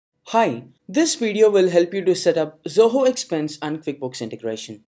Hi, this video will help you to set up Zoho Expense and QuickBooks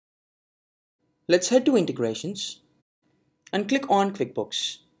integration. Let's head to Integrations and click on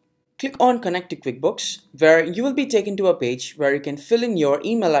QuickBooks. Click on Connect to QuickBooks, where you will be taken to a page where you can fill in your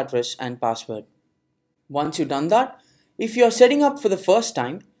email address and password. Once you've done that, if you are setting up for the first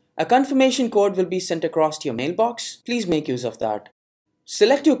time, a confirmation code will be sent across to your mailbox. Please make use of that.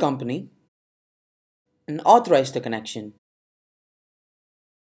 Select your company and authorize the connection.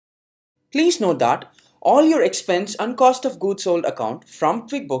 Please note that all your expense and cost of goods sold account from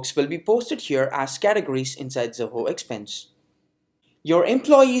QuickBooks will be posted here as categories inside Zoho Expense. Your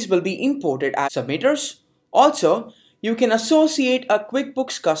employees will be imported as submitters. Also, you can associate a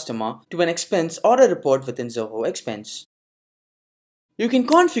QuickBooks customer to an expense or a report within Zoho Expense. You can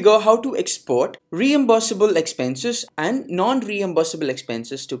configure how to export reimbursable expenses and non-reimbursable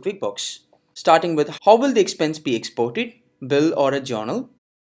expenses to QuickBooks, starting with how will the expense be exported, bill or a journal,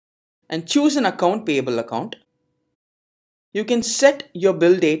 and choose an account payable account. You can set your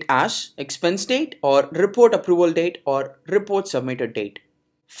bill date as expense date or report approval date or report submitted date.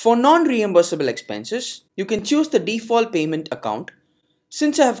 For non-reimbursable expenses, you can choose the default payment account.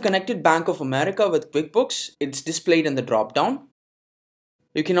 Since I have connected Bank of America with QuickBooks, it's displayed in the drop-down.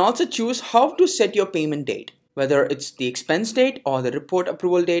 You can also choose how to set your payment date, whether it's the expense date or the report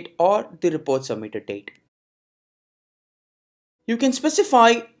approval date or the report submitted date. You can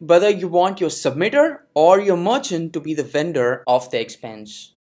specify whether you want your submitter or your merchant to be the vendor of the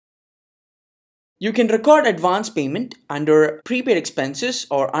expense. You can record advance payment under prepaid expenses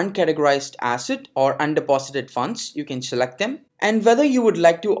or uncategorized asset or undeposited funds. You can select them, and whether you would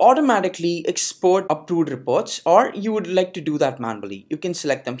like to automatically export approved reports or you would like to do that manually. You can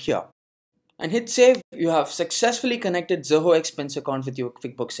select them here and hit save. You have successfully connected Zoho Expense account with your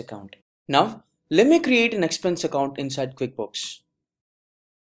QuickBooks account. Now, let me create an expense account inside QuickBooks.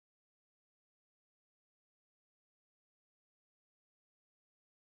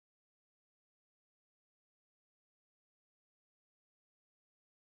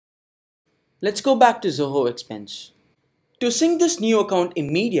 Let's go back to Zoho Expense. To sync this new account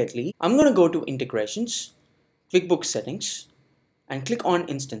immediately, I'm going to go to Integrations, QuickBooks Settings, and click on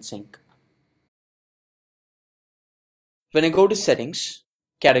Instant Sync. When I go to Settings,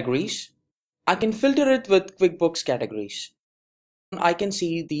 Categories, I can filter it with QuickBooks Categories. I can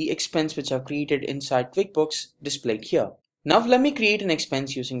see the expense which I've created inside QuickBooks displayed here. Now let me create an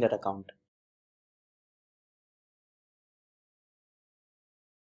expense using that account.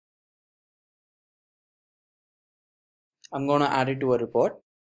 I'm going to add it to a report.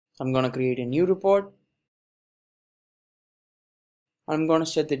 I'm going to create a new report. I'm going to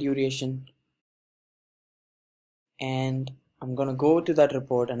set the duration. And I'm going to go to that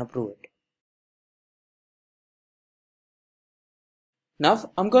report and approve it.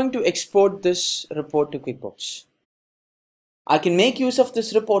 Now I'm going to export this report to QuickBooks. I can make use of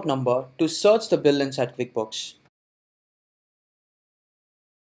this report number to search the bill inside QuickBooks.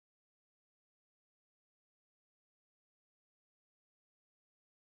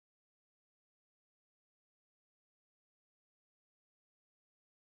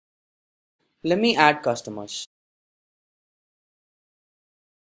 Let me add customers.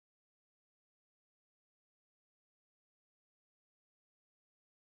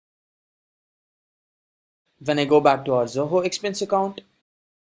 When I go back to our Zoho expense account,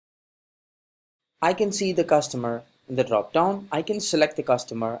 I can see the customer in the drop down. I can select the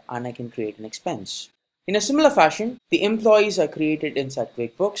customer and I can create an expense. In a similar fashion, the employees are created inside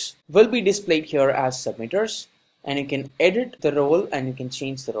QuickBooks will be displayed here as submitters, and you can edit the role and you can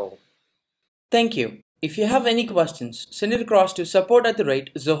change the role. Thank you. If you have any questions, send it across to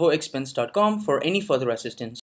support@zohoexpense.com for any further assistance.